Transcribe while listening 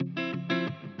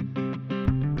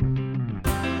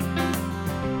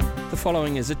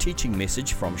following is a teaching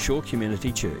message from Shore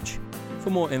Community Church. For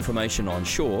more information on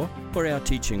Shore or our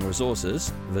teaching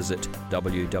resources, visit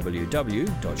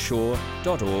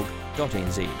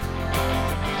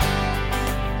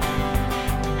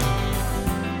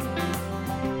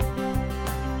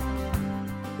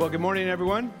Well, good morning,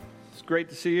 everyone. It's great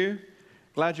to see you.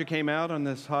 Glad you came out on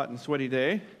this hot and sweaty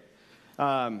day.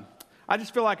 I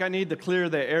just feel like I need to clear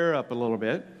the air up a little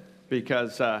bit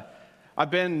because I've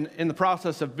been in the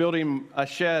process of building a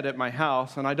shed at my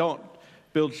house, and I don't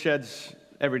build sheds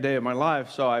every day of my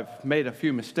life, so I've made a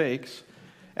few mistakes.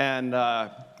 And I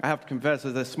have to confess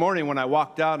that this morning when I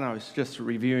walked out and I was just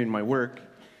reviewing my work,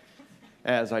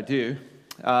 as I do,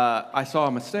 I saw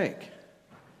a mistake.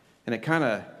 And it kind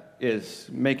of is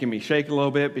making me shake a little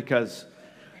bit because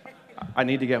I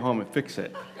need to get home and fix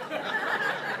it.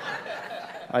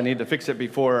 I need to fix it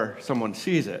before someone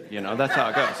sees it, that's how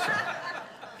it goes. So.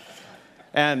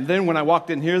 And then when I walked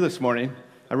in here this morning,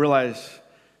 I realized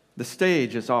the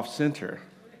stage is off center.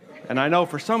 And I know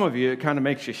for some of you, it kind of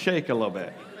makes you shake a little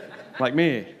bit, like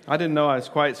me. I didn't know I was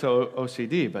quite so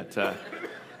OCD, but so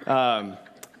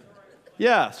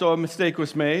a mistake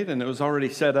was made, and it was already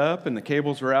set up, and the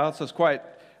cables were out, so it's quite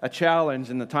a challenge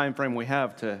in the time frame we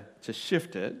have to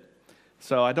shift it.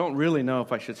 So I don't really know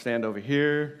if I should stand over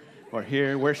here or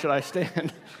here. Where should I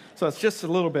stand? So it's just a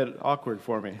little bit awkward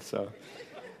for me. So,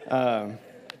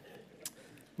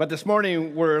 but this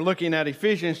morning we're looking at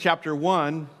Ephesians chapter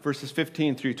 1, verses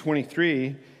 15 through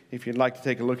 23, if you'd like to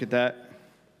take a look at that.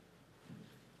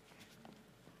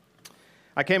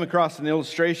 I came across an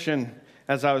illustration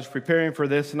as I was preparing for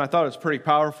this, and I thought it was pretty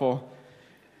powerful.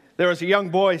 There was a young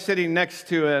boy sitting next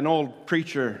to an old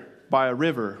preacher by a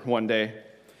river one day.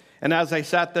 And as they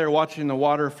sat there watching the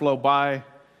water flow by,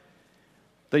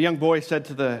 the young boy said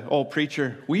to the old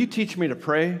preacher, "Will you teach me to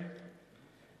pray?"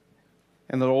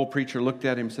 And the old preacher looked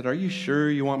at him and said, "Are you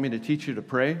sure you want me to teach you to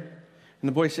pray?" And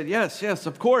the boy said, Yes,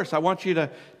 of course. I want you to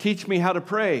teach me how to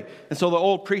pray." And so the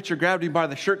old preacher grabbed him by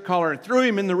the shirt collar and threw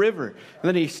him in the river. And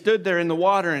then he stood there in the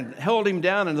water and held him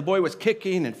down, and the boy was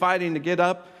kicking and fighting to get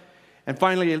up. And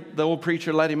finally, the old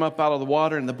preacher let him up out of the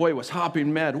water, and the boy was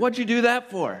hopping mad. "What'd you do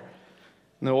that for?"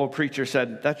 And the old preacher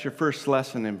said, "That's your first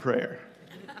lesson in prayer."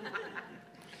 He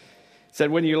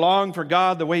said, "When you long for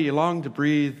God the way you long to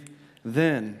breathe,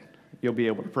 then you'll be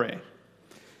able to pray."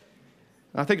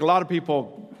 I think a lot of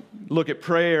people look at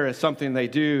prayer as something they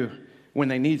do when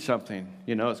they need something.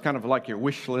 It's kind of like your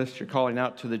wish list. You're calling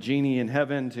out to the genie in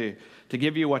heaven to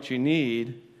give you what you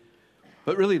need.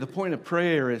 But really, the point of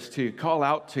prayer is to call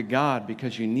out to God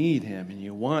because you need Him and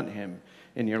you want Him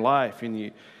in your life, and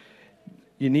you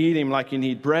need Him like you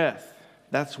need breath.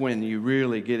 That's when you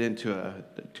really get into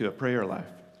a prayer life.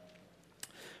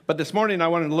 But this morning, I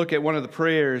wanted to look at one of the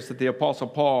prayers that the Apostle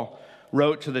Paul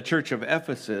wrote to the church of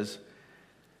Ephesus.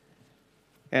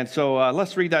 And so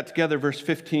let's read that together, verse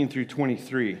 15 through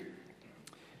 23. It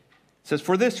says,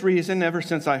 "For this reason, ever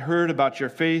since I heard about your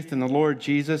faith in the Lord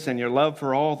Jesus and your love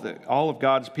for all of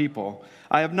God's people,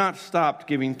 I have not stopped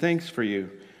giving thanks for you,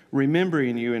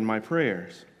 remembering you in my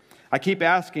prayers. I keep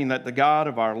asking that the God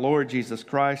of our Lord Jesus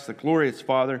Christ, the glorious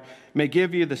Father, may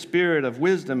give you the spirit of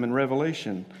wisdom and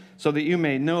revelation, so that you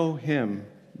may know Him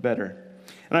better.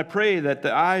 And I pray that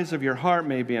the eyes of your heart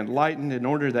may be enlightened in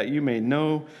order that you may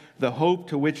know the hope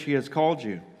to which He has called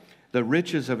you, the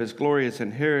riches of His glorious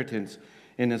inheritance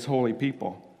in His holy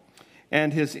people,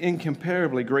 and His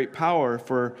incomparably great power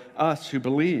for us who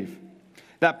believe.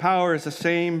 That power is the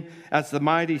same as the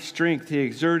mighty strength He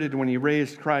exerted when He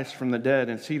raised Christ from the dead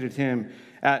and seated Him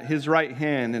at His right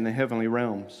hand in the heavenly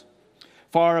realms,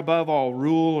 far above all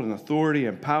rule and authority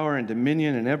and power and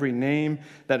dominion and every name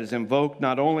that is invoked,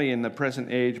 not only in the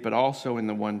present age, but also in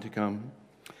the one to come.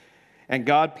 And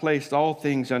God placed all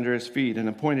things under His feet and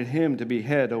appointed Him to be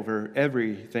head over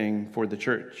everything for the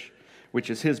church, which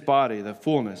is His body, the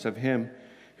fullness of Him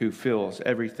who fills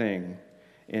everything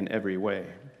in every way."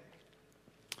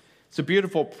 It's a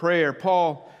beautiful prayer.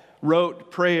 Paul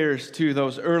wrote prayers to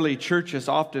those early churches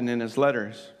often in his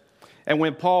letters. And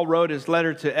when Paul wrote his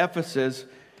letter to Ephesus,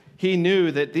 he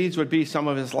knew that these would be some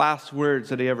of his last words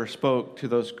that he ever spoke to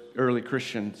those early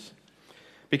Christians,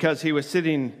 because he was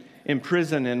sitting in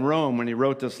prison in Rome when he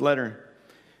wrote this letter.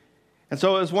 And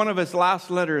so it was one of his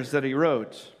last letters that he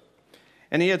wrote.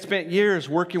 And he had spent years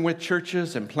working with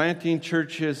churches and planting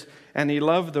churches, and he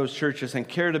loved those churches and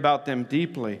cared about them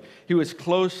deeply. He was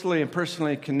closely and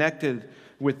personally connected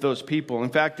with those people. In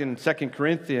fact, in 2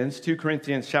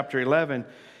 Corinthians chapter 11,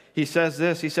 he says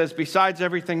this. He says, "Besides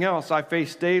everything else, I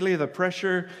face daily the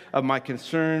pressure of my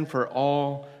concern for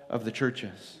all of the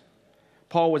churches."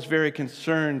 Paul was very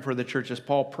concerned for the churches.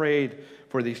 Paul prayed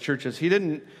for these churches. He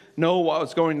didn't know what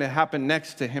was going to happen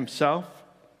next to himself,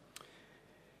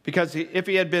 because if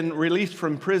he had been released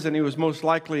from prison, he was most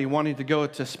likely wanting to go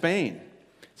to Spain.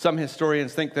 Some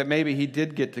historians think that maybe he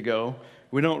did get to go.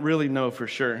 We don't really know for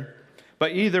sure.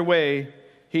 But either way,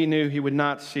 he knew he would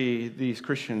not see these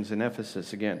Christians in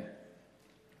Ephesus again.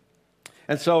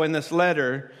 And so in this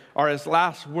letter are his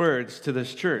last words to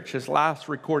this church, his last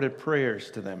recorded prayers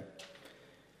to them.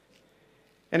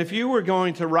 And if you were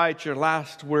going to write your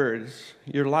last words,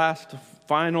 your last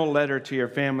final letter to your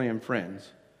family and friends,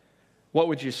 what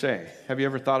would you say? Have you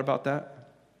ever thought about that?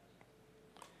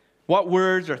 What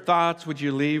words or thoughts would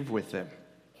you leave with them?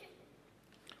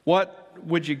 What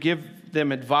would you give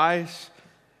them advice?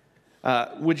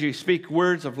 Would you speak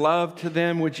words of love to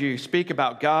them? Would you speak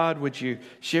about God? Would you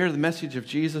share the message of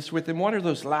Jesus with them? What are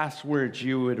those last words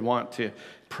you would want to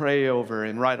pray over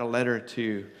and write a letter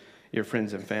to your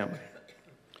friends and family?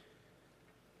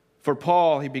 For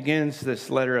Paul, he begins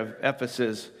this letter of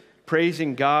Ephesus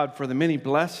praising God for the many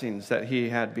blessings that he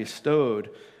had bestowed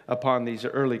upon these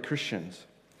early Christians.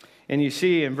 And you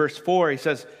see in verse 4, he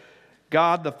says,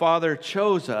 God the Father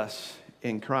chose us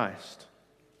in Christ.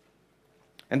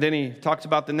 And then he talks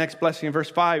about the next blessing in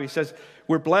verse 5. He says,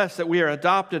 we're blessed that we are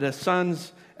adopted as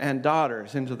sons and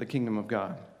daughters into the kingdom of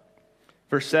God.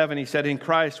 Verse 7, he said, in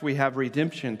Christ we have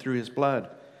redemption through his blood,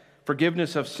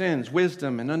 forgiveness of sins,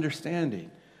 wisdom, and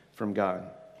understanding from God.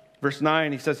 Verse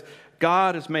 9, he says,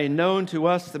 God has made known to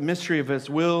us the mystery of his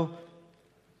will.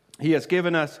 He has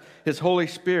given us his Holy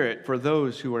Spirit for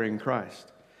those who are in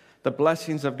Christ. The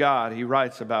blessings of God he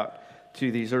writes about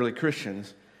to these early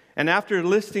Christians. And after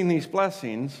listing these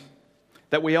blessings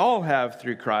that we all have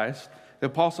through Christ, the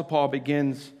Apostle Paul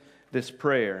begins this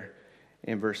prayer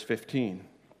in verse 15.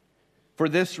 For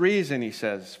this reason, he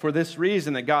says, for this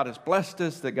reason that God has blessed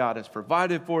us, that God has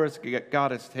provided for us,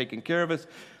 God has taken care of us.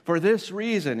 For this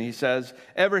reason, he says,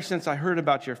 ever since I heard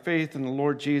about your faith in the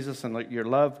Lord Jesus and your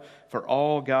love for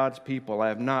all God's people, I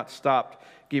have not stopped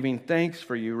giving thanks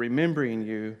for you, remembering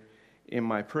you in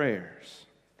my prayers.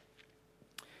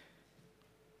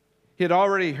 He had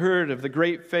already heard of the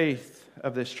great faith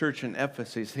of this church in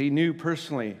Ephesus. He knew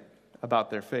personally about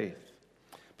their faith.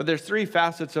 But there's three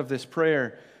facets of this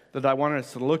prayer that I wanted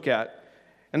us to look at.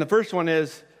 And the first one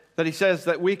is that he says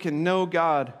that we can know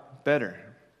God better.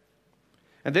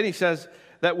 And then he says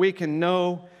that we can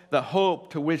know the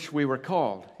hope to which we were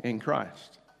called in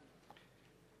Christ.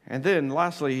 And then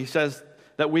lastly, he says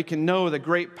that we can know the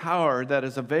great power that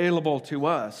is available to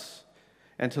us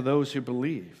and to those who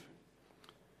believe.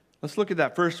 Let's look at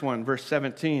that first one, verse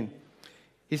 17.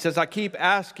 He says, I keep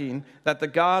asking that the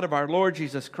God of our Lord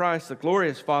Jesus Christ, the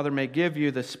glorious Father, may give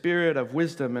you the spirit of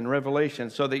wisdom and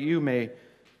revelation so that you may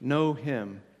know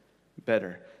him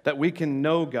better, that we can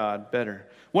know God better.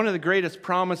 One of the greatest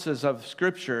promises of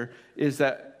Scripture is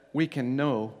that we can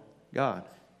know God.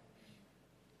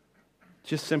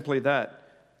 Just simply that.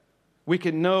 We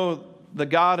can know the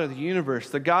God of the universe,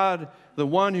 the God, the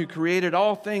one who created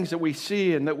all things that we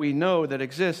see and that we know that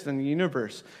exist in the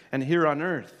universe and here on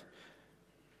earth.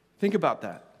 Think about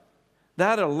that.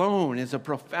 That alone is a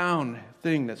profound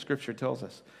thing that Scripture tells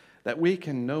us. That we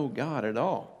can know God at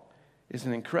all is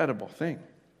an incredible thing.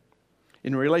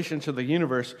 In relation to the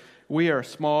universe, we are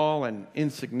small and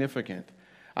insignificant.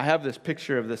 I have this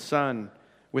picture of the sun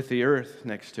with the earth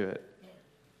next to it.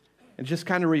 It just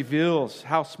kind of reveals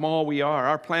how small we are.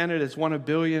 Our planet is one of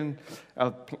billions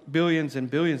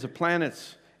and billions of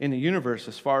planets in the universe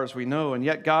as far as we know, and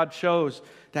yet God chose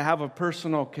to have a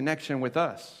personal connection with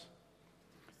us.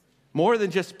 More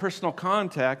than just personal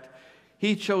contact,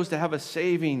 he chose to have a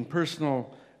saving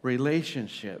personal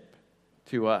relationship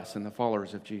to us and the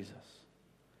followers of Jesus.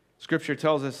 Scripture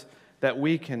tells us that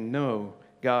we can know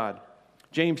God.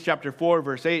 James chapter 4,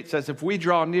 verse 8 says, if we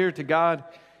draw near to God,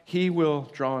 he will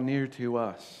draw near to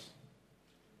us.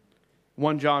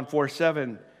 1 John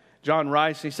 4:7, John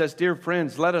writes, he says, dear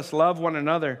friends, let us love one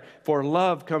another, for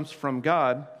love comes from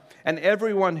God, and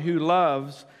everyone who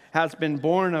loves has been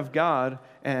born of God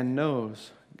and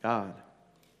knows God.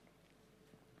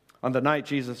 On the night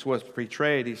Jesus was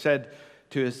betrayed, he said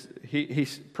to he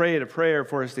prayed a prayer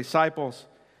for his disciples.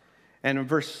 And in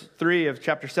verse 3 of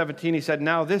chapter 17, he said,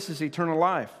 now this is eternal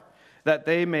life, that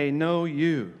they may know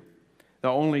you, the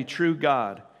only true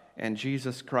God, and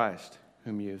Jesus Christ,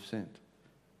 whom you have sent.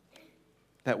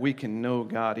 That we can know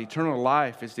God. Eternal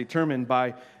life is determined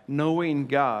by knowing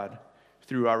God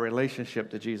through our relationship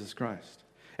to Jesus Christ.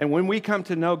 And when we come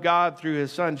to know God through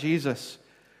his Son, Jesus,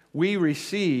 we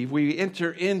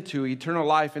enter into eternal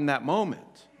life in that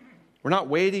moment. We're not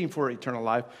waiting for eternal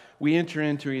life. We enter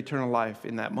into eternal life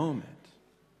in that moment.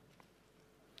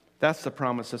 That's the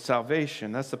promise of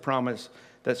salvation. That's the promise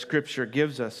that Scripture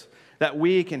gives us, that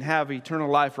we can have eternal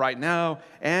life right now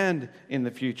and in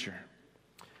the future.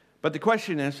 But the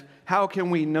question is, how can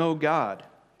we know God?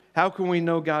 How can we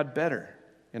know God better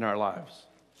in our lives?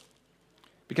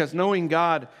 Because knowing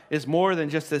God is more than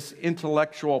just this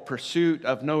intellectual pursuit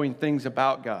of knowing things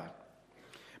about God.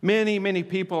 Many, many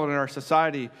people in our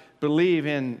society believe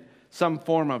in some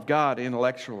form of God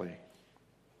intellectually.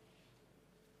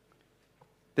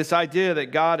 This idea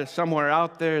that God is somewhere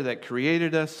out there that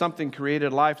created us, something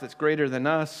created life that's greater than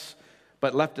us,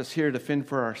 but left us here to fend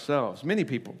for ourselves. Many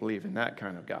people believe in that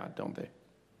kind of God, don't they?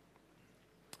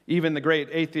 Even the great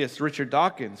atheist Richard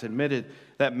Dawkins admitted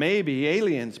that maybe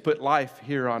aliens put life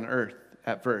here on earth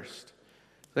at first.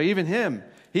 So even him,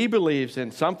 he believes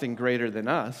in something greater than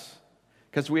us,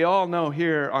 because we all know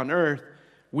here on earth,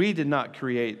 we did not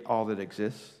create all that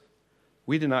exists.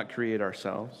 We did not create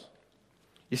ourselves.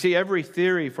 You see, every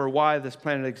theory for why this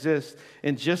planet exists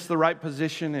in just the right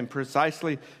position and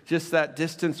precisely just that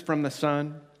distance from the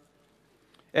sun,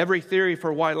 every theory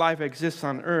for why life exists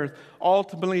on earth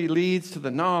ultimately leads to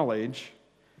the knowledge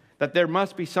that there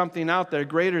must be something out there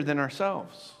greater than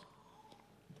ourselves.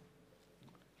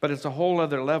 But it's a whole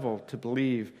other level to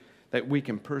believe that we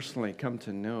can personally come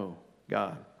to know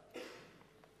God.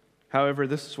 However,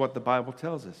 this is what the Bible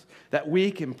tells us, that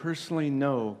we can personally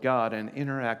know God and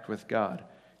interact with God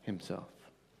Himself.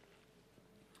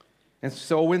 And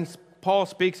so when Paul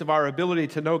speaks of our ability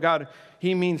to know God,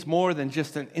 he means more than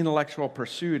just an intellectual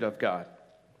pursuit of God.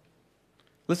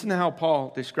 Listen to how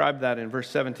Paul described that in verse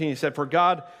 17. He said,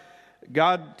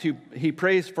 he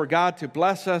prays for God to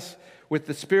bless us with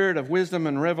the spirit of wisdom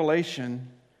and revelation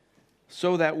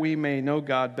so that we may know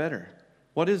God better.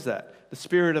 What is that? The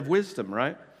spirit of wisdom,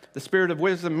 right? The spirit of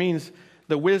wisdom means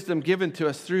the wisdom given to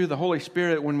us through the Holy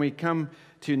Spirit when we come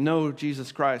to know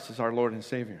Jesus Christ as our Lord and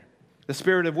Savior. The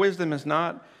spirit of wisdom is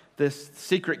not this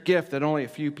secret gift that only a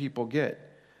few people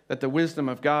get, that the wisdom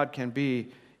of God can be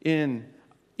in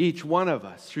each one of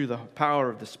us through the power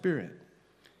of the Spirit.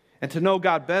 And to know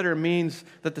God better means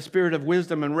that the spirit of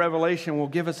wisdom and revelation will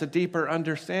give us a deeper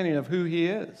understanding of who He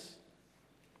is.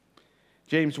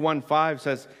 James 1:5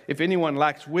 says, if anyone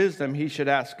lacks wisdom, he should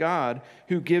ask God,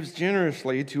 who gives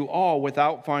generously to all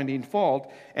without finding fault,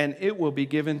 and it will be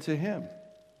given to him.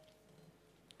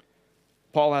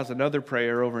 Paul has another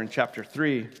prayer over in chapter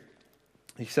 3.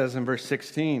 He says in verse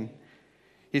 16,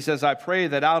 he says, I pray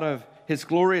that out of His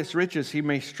glorious riches He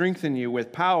may strengthen you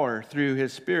with power through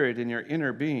His Spirit in your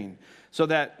inner being, so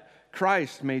that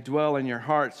Christ may dwell in your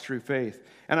hearts through faith.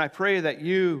 And I pray that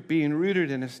you, being rooted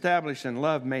and established in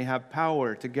love, may have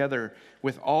power together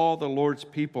with all the Lord's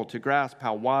people to grasp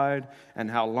how wide and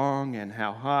how long and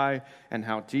how high and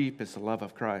how deep is the love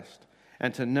of Christ,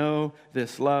 and to know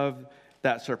this love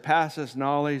that surpasses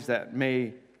knowledge,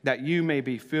 that you may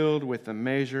be filled with the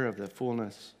measure of the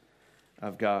fullness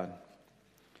of God.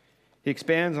 He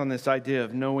expands on this idea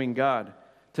of knowing God.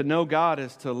 To know God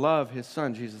is to love His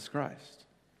Son, Jesus Christ.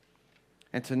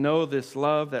 And to know this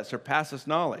love that surpasses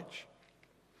knowledge,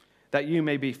 that you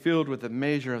may be filled with the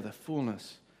measure of the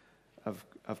fullness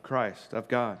of Christ, of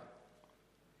God.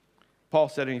 Paul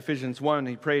said in Ephesians 1,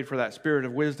 he prayed for that spirit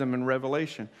of wisdom and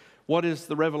revelation. What is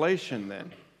the revelation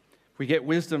then? If we get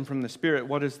wisdom from the Spirit,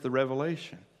 what is the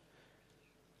revelation?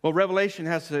 Well, revelation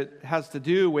has to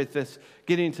do with this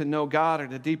getting to know God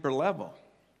at a deeper level.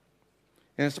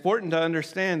 And it's important to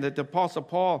understand that the Apostle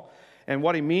Paul and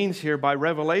what he means here by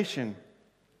revelation,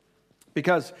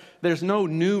 because there's no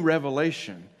new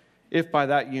revelation, if by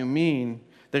that you mean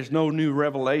there's no new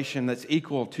revelation that's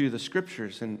equal to the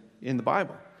Scriptures in the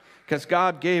Bible. Because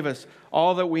God gave us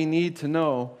all that we need to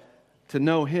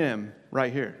know Him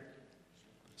right here.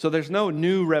 So there's no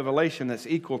new revelation that's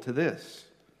equal to this.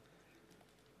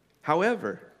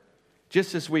 However,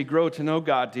 just as we grow to know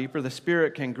God deeper, the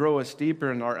Spirit can grow us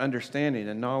deeper in our understanding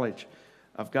and knowledge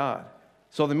of God.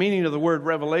 So the meaning of the word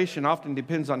revelation often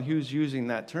depends on who's using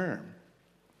that term.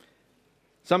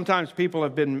 Sometimes people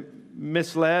have been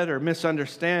misled or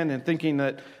misunderstand in thinking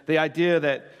that the idea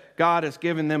that God has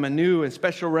given them a new and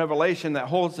special revelation that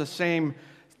holds the same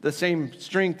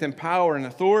strength and power and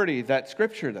authority that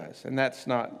Scripture does. And that's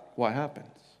not what happens.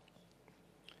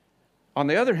 On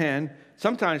the other hand,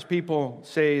 sometimes people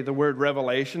say the word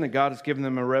revelation, that God has given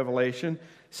them a revelation,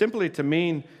 simply to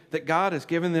mean that God has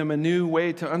given them a new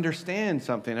way to understand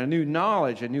something, a new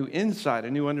knowledge, a new insight,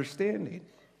 a new understanding.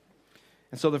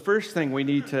 And so the first thing we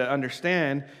need to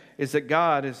understand is that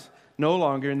God is no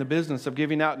longer in the business of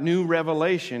giving out new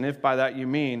revelation, if by that you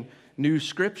mean new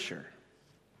Scripture.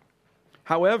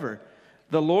 However,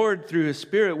 the Lord, through His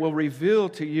Spirit, will reveal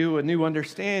to you a new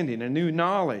understanding, a new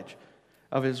knowledge,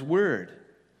 of His Word.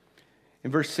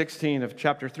 In verse 16 of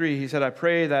chapter 3, he said, I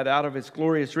pray that out of His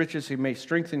glorious riches He may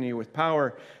strengthen you with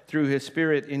power through His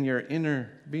Spirit in your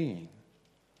inner being.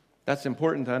 That's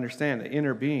important to understand, the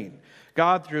inner being.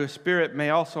 God, through His Spirit, may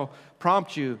also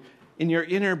prompt you in your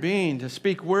inner being to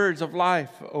speak words of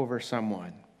life over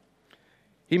someone.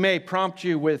 He may prompt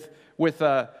you with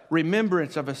a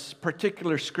remembrance of a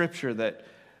particular scripture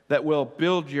that will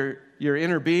build your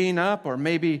inner being up, or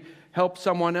maybe help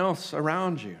someone else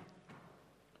around you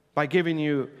by giving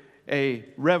you a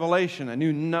revelation, a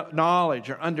new knowledge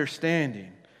or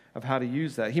understanding of how to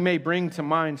use that. He may bring to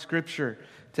mind scripture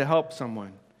to help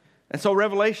someone. And so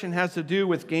revelation has to do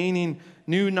with gaining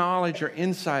new knowledge or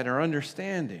insight or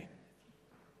understanding.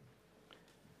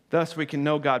 Thus, we can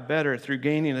know God better through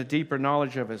gaining a deeper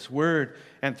knowledge of His Word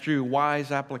and through wise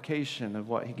application of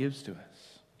what He gives to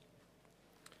us.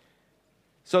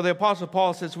 So the Apostle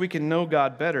Paul says we can know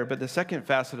God better, but the second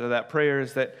facet of that prayer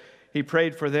is that he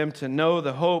prayed for them to know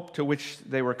the hope to which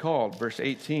they were called. Verse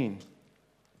 18.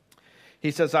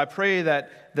 He says, I pray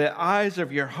that the eyes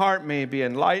of your heart may be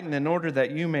enlightened in order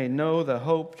that you may know the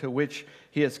hope to which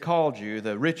He has called you,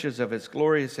 the riches of His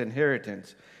glorious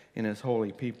inheritance in His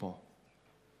holy people.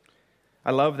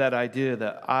 I love that idea,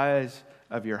 the eyes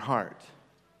of your heart.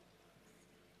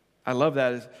 I love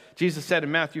that. As Jesus said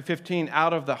in Matthew 15,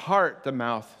 out of the heart the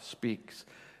mouth speaks.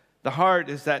 The heart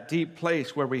is that deep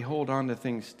place where we hold on to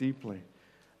things deeply.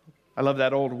 I love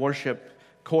that old worship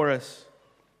chorus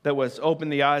that was, open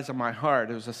the eyes of my heart.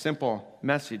 It was a simple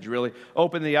message, really.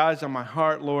 Open the eyes of my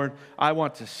heart, Lord. I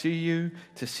want to see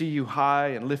you high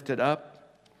and lifted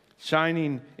up,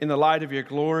 shining in the light of your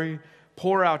glory.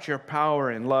 Pour out your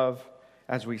power and love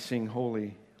as we sing,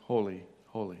 holy, holy,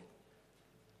 holy.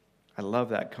 I love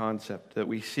that concept that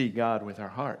we see God with our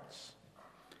hearts.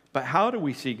 But how do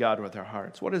we see God with our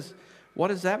hearts? What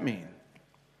does that mean?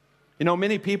 You know,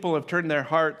 many people have turned their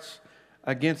hearts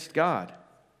against God.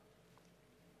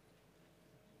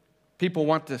 People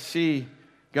want to see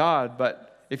God,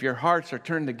 but if your hearts are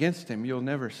turned against Him, you'll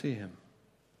never see Him.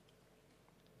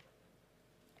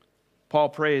 Paul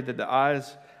prayed that the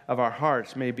eyes of our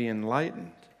hearts may be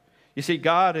enlightened. You see,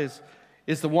 God is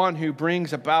the one who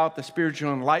brings about the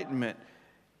spiritual enlightenment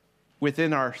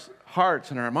within our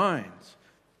hearts and our minds.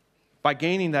 By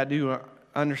gaining that new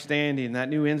understanding, that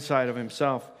new insight of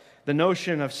Himself, the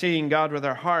notion of seeing God with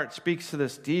our heart speaks to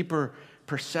this deeper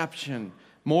perception,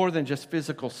 more than just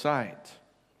physical sight.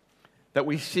 That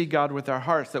we see God with our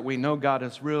hearts, that we know God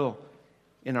is real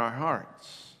in our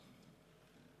hearts.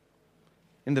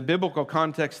 In the biblical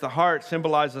context, the heart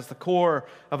symbolizes the core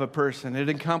of a person. It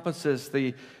encompasses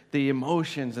the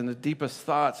emotions and the deepest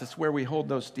thoughts. It's where we hold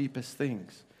those deepest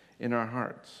things in our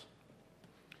hearts.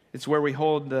 It's where we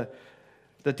hold the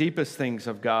deepest things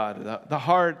of God. The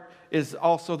heart is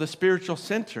also the spiritual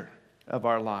center of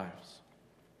our lives.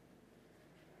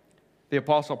 The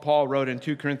Apostle Paul wrote in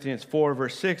 2 Corinthians 4,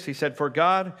 verse 6, he said, for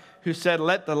God, who said,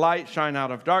 let the light shine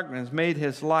out of darkness, made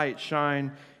His light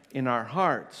shine in our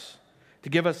hearts to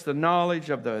give us the light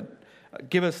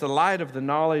of the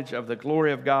knowledge of the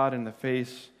glory of God in the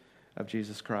face of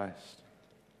Jesus Christ.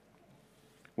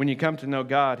 When you come to know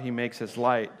God, He makes His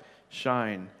light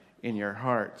shine in your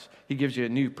hearts. He gives you a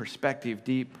new perspective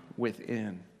deep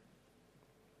within.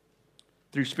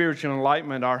 Through spiritual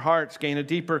enlightenment, our hearts gain a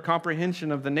deeper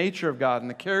comprehension of the nature of God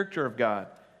and the character of God.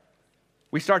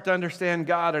 We start to understand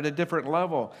God at a different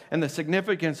level and the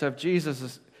significance of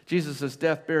Jesus'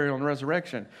 death, burial, and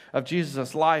resurrection, of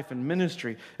Jesus' life and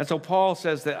ministry. And so Paul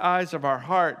says the eyes of our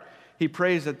heart, he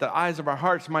prays that the eyes of our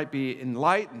hearts might be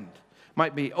enlightened,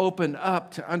 might be opened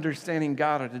up to understanding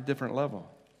God at a different level.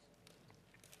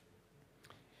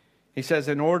 He says,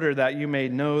 in order that you may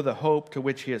know the hope to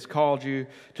which He has called you,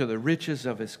 to the riches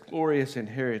of His glorious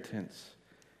inheritance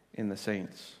in the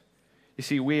saints. You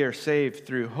see, we are saved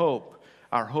through hope,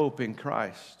 our hope in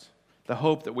Christ, the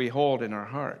hope that we hold in our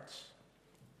hearts.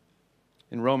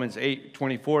 In Romans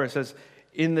 8:24, it says,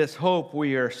 in this hope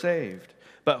we are saved.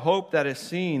 But hope that is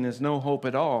seen is no hope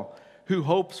at all. Who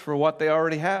hopes for what they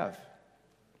already have?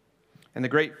 And the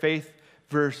great faith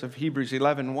verse of Hebrews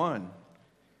 11:1.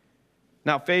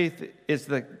 Now, faith is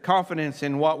the confidence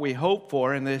in what we hope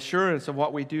for and the assurance of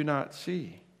what we do not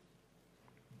see.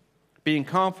 Being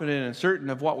confident and certain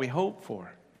of what we hope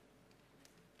for.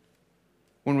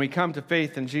 When we come to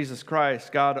faith in Jesus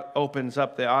Christ, God opens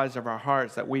up the eyes of our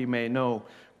hearts that we may know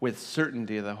with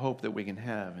certainty the hope that we can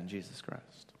have in Jesus Christ.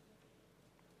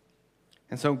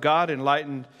 And so God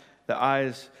enlightened the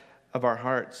eyes of our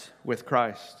hearts with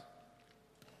Christ,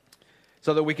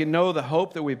 so that we can know the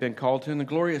hope that we've been called to and the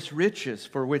glorious riches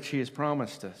for which He has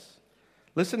promised us.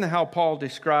 Listen to how Paul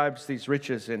describes these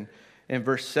riches in in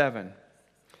verse 7.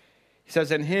 He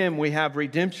says, "In him we have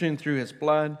redemption through his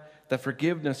blood, the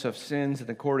forgiveness of sins in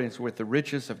accordance with the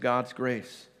riches of God's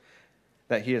grace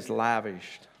that he has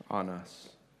lavished on us."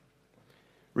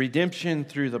 Redemption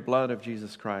through the blood of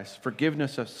Jesus Christ.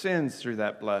 Forgiveness of sins through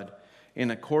that blood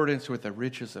in accordance with the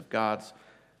riches of God's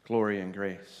glory and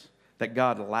grace that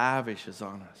God lavishes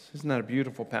on us. Isn't that a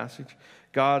beautiful passage?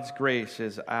 God's grace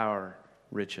is our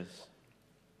riches.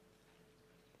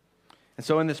 And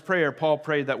so in this prayer, Paul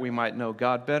prayed that we might know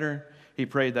God better. He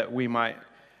prayed that we might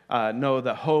know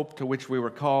the hope to which we were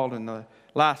called. And the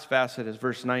last facet is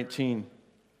verse 19,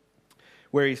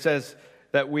 where he says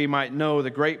that we might know the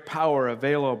great power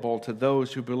available to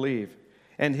those who believe,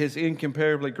 and his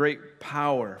incomparably great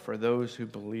power for those who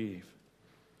believe.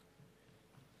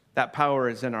 That power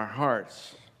is in our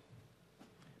hearts.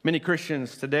 Many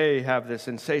Christians today have this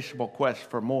insatiable quest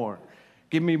for more.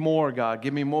 Give me more, God.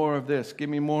 Give me more of this. Give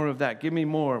me more of that. Give me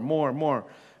more.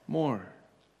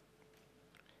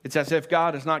 It's as if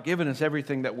God has not given us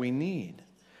everything that we need.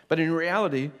 But in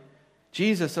reality,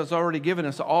 Jesus has already given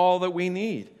us all that we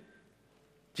need.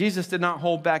 Jesus did not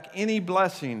hold back any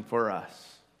blessing for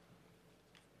us.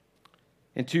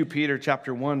 In 2 Peter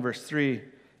chapter 1, verse 3,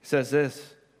 it says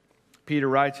this. Peter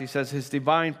writes, he says, "His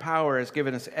divine power has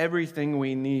given us everything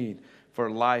we need for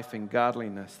life and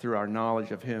godliness through our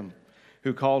knowledge of him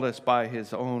who called us by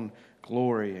his own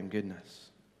glory and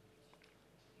goodness."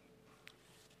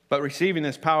 But receiving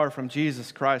this power from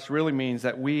Jesus Christ really means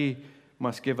that we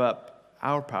must give up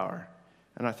our power.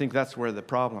 And I think that's where the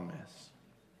problem is.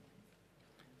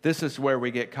 This is where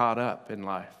we get caught up in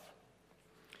life.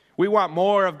 We want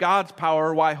more of God's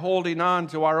power while holding on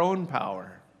to our own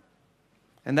power.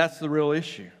 And that's the real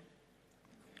issue.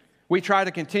 We try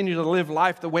to continue to live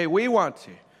life the way we want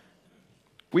to.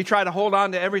 We try to hold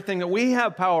on to everything that we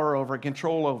have power over,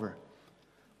 control over,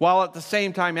 while at the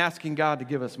same time asking God to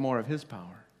give us more of his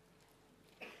power.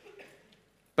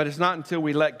 But it's not until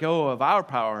we let go of our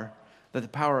power that the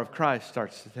power of Christ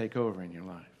starts to take over in your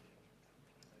life.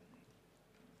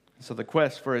 So the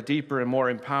quest for a deeper and more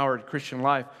empowered Christian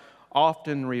life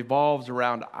often revolves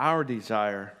around our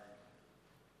desire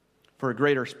for a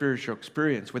greater spiritual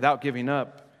experience without giving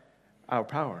up our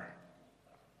power.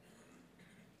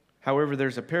 However,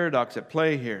 there's a paradox at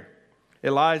play here.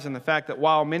 It lies in the fact that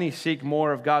while many seek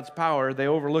more of God's power, they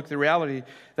overlook the reality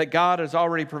that God has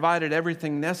already provided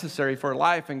everything necessary for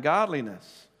life and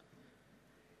godliness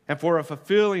and for a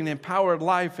fulfilling, empowered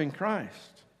life in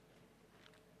Christ.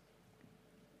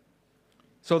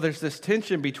 So there's this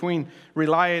tension between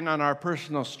relying on our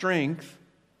personal strength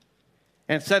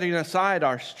and setting aside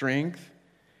our strength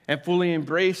and fully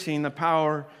embracing the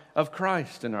power of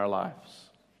Christ in our lives.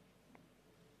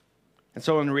 And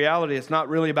so in reality, it's not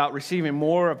really about receiving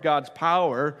more of God's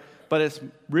power, but it's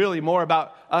really more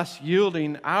about us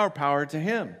yielding our power to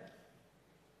him.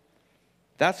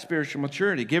 That's spiritual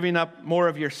maturity, giving up more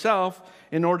of yourself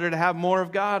in order to have more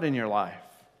of God in your life.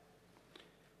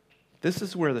 This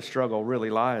is where the struggle really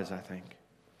lies, I think.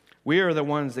 We are the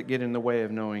ones that get in the way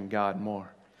of knowing God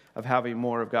more, of having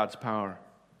more of God's power.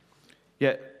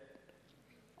 Yet,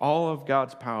 all of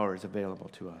God's power is available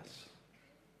to us.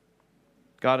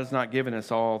 God has given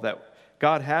us all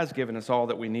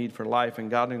that we need for life and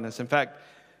godliness. In fact,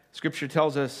 Scripture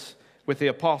tells us with the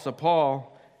Apostle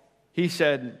Paul, he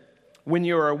said, "When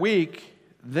you are weak,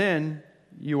 then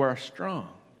you are strong."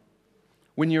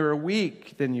 When you are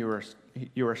weak, then you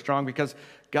are strong, because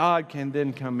God can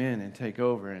then come in and take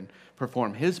over and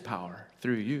perform his power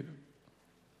through you.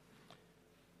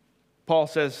 Paul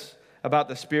says about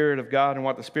the Spirit of God and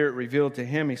what the Spirit revealed to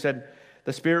him. He said,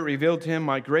 "The Spirit revealed to him,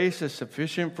 'My grace is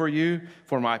sufficient for you,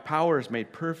 for my power is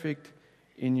made perfect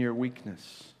in your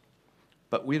weakness.'"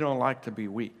 But we don't like to be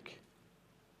weak.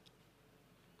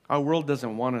 Our world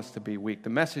doesn't want us to be weak. The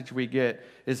message we get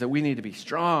is that we need to be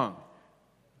strong.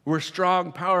 We're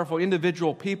strong, powerful,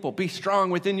 individual people. Be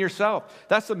strong within yourself.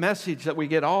 That's the message that we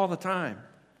get all the time.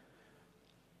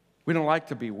 We don't like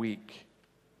to be weak.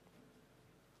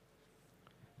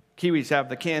 Kiwis have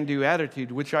the can-do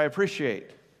attitude, which I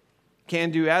appreciate.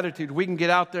 Can-do attitude. We can get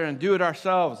out there and do it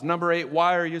ourselves. Number 8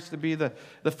 wire used to be the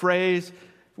phrase.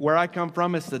 Where I come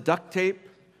from, it's the duct tape.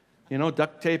 You know,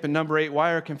 duct tape and number 8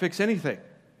 wire can fix anything.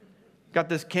 Got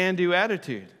this can-do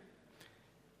attitude.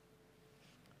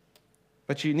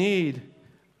 But you need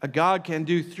a God can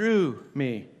do through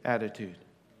me attitude.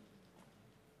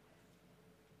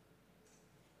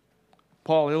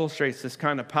 Paul illustrates this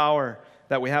kind of power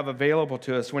that we have available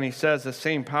to us when he says the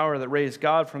same power that raised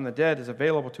God from the dead is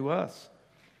available to us.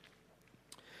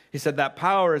 He said that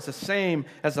power is the same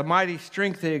as the mighty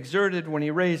strength he exerted when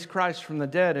he raised Christ from the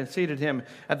dead and seated him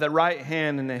at the right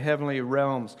hand in the heavenly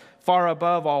realms, far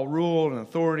above all rule and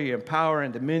authority and power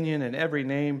and dominion and every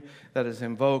name that is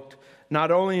invoked,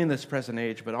 not only in this present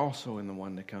age, but also in the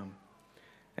one to come.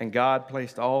 And God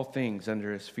placed all things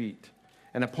under his feet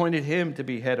and appointed him to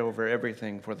be head over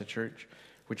everything for the church,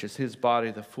 which is his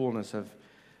body, the fullness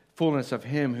of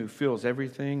him who fills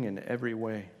everything in every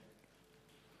way.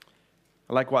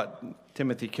 I like what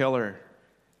Timothy Keller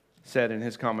said in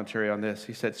his commentary on this.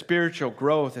 He said, spiritual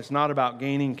growth is not about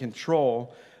gaining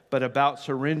control, but about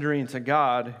surrendering to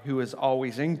God, who is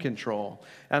always in control,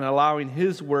 and allowing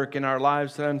his work in our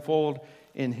lives to unfold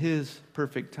in his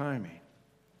perfect timing.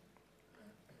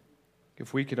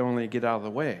 If we could only get out of the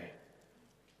way.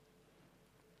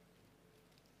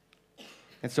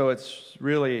 And so it's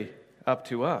really up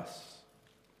to us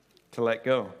to let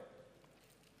go.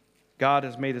 God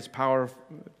has made his power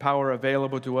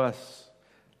available to us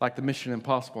like the mission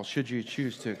impossible, should you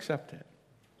choose to accept it.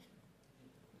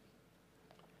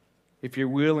 If you're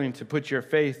willing to put your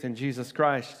faith in Jesus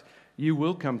Christ, you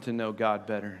will come to know God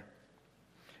better.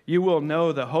 You will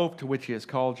know the hope to which he has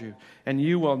called you, and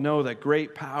you will know the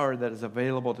great power that is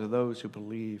available to those who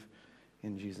believe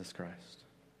in Jesus Christ.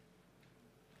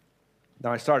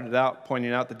 Now, I started out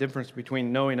pointing out the difference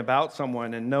between knowing about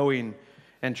someone and knowing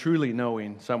and truly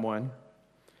knowing someone.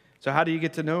 So how do you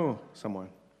get to know someone?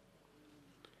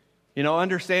 You know,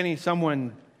 understanding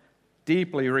someone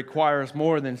deeply requires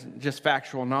more than just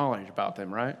factual knowledge about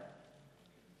them, right?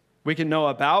 We can know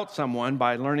about someone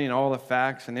by learning all the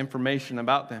facts and information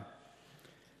about them.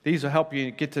 These will help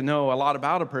you get to know a lot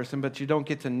about a person, but you don't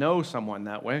get to know someone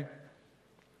that way.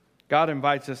 God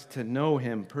invites us to know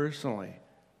him personally,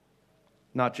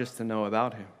 not just to know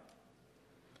about him.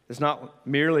 It's not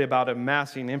merely about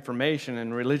amassing information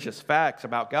and religious facts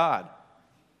about God.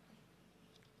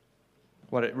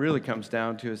 What it really comes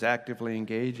down to is actively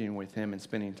engaging with him and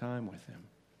spending time with him.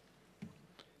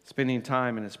 Spending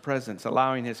time in his presence,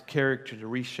 allowing his character to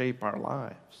reshape our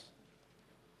lives.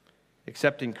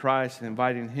 Accepting Christ and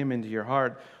inviting him into your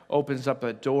heart opens up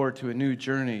a door to a new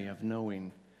journey of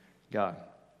knowing God.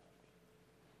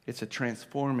 It's a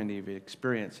transformative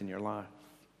experience in your life.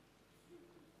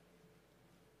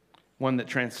 One that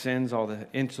transcends all the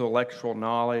intellectual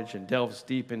knowledge and delves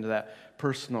deep into that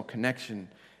personal connection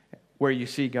where you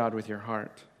see God with your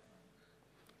heart.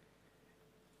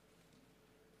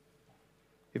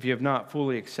 If you have not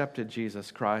fully accepted Jesus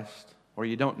Christ, or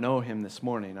you don't know him this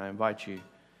morning, I invite you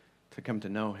to come to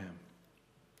know him.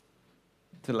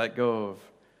 To let go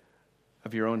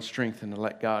of your own strength and to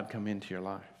let God come into your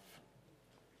life.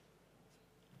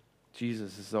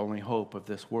 Jesus is the only hope of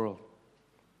this world.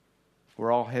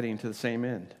 We're all heading to the same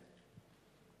end.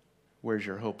 Where's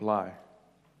your hope lie?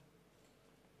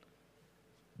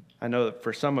 I know that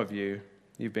for some of you,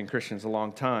 you've been Christians a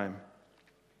long time.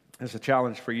 It's a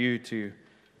challenge for you to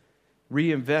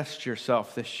reinvest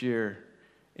yourself this year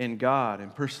in God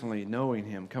and personally knowing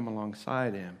him, come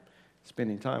alongside him,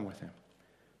 spending time with him.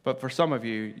 But for some of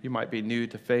you, you might be new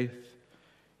to faith.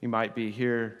 You might be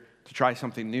here to try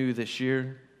something new this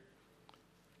year.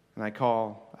 And I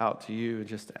call out to you and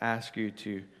just ask you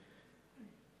to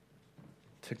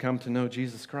come to know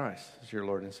Jesus Christ as your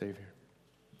Lord and Savior.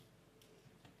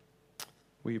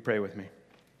 Will you pray with me?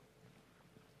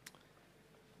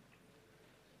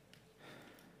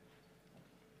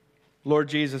 Lord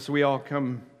Jesus, we all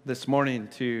come this morning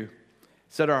to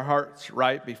set our hearts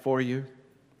right before you,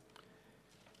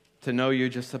 to know you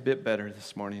just a bit better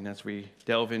this morning as we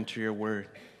delve into your word.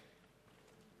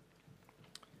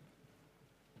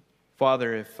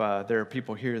 Father, if there are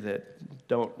people here that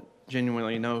don't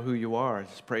genuinely know who you are, I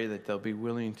just pray that they'll be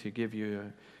willing to give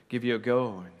you a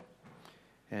go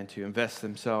and to invest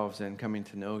themselves in coming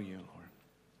to know you, Lord.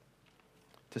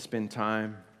 To spend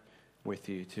time with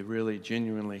you, to really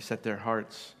genuinely set their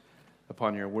hearts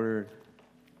upon your word.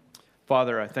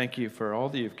 Father, I thank you for all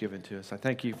that you've given to us. I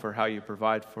thank you for how you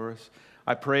provide for us.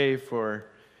 I pray for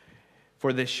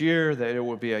this year that it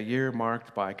will be a year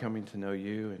marked by coming to know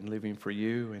you and living for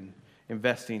you and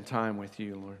investing time with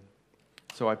you, Lord.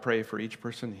 So I pray for each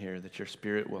person here that your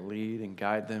Spirit will lead and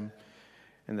guide them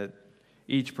and that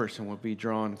each person will be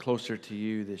drawn closer to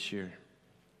you this year.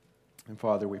 And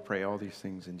Father, we pray all these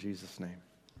things in Jesus' name.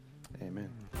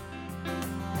 Amen.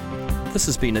 This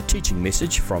has been a teaching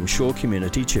message from Shore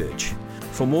Community Church.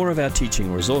 For more of our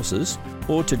teaching resources,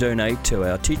 or to donate to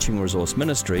our teaching resource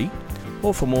ministry,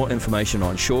 or for more information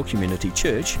on Shore Community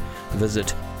Church,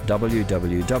 visit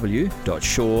www.shore.org.nz.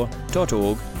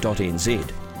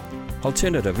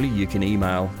 Alternatively, you can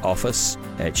email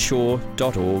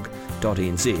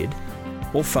office@shore.org.nz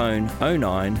or phone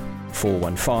 09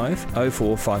 415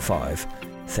 0455.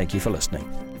 Thank you for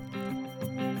listening.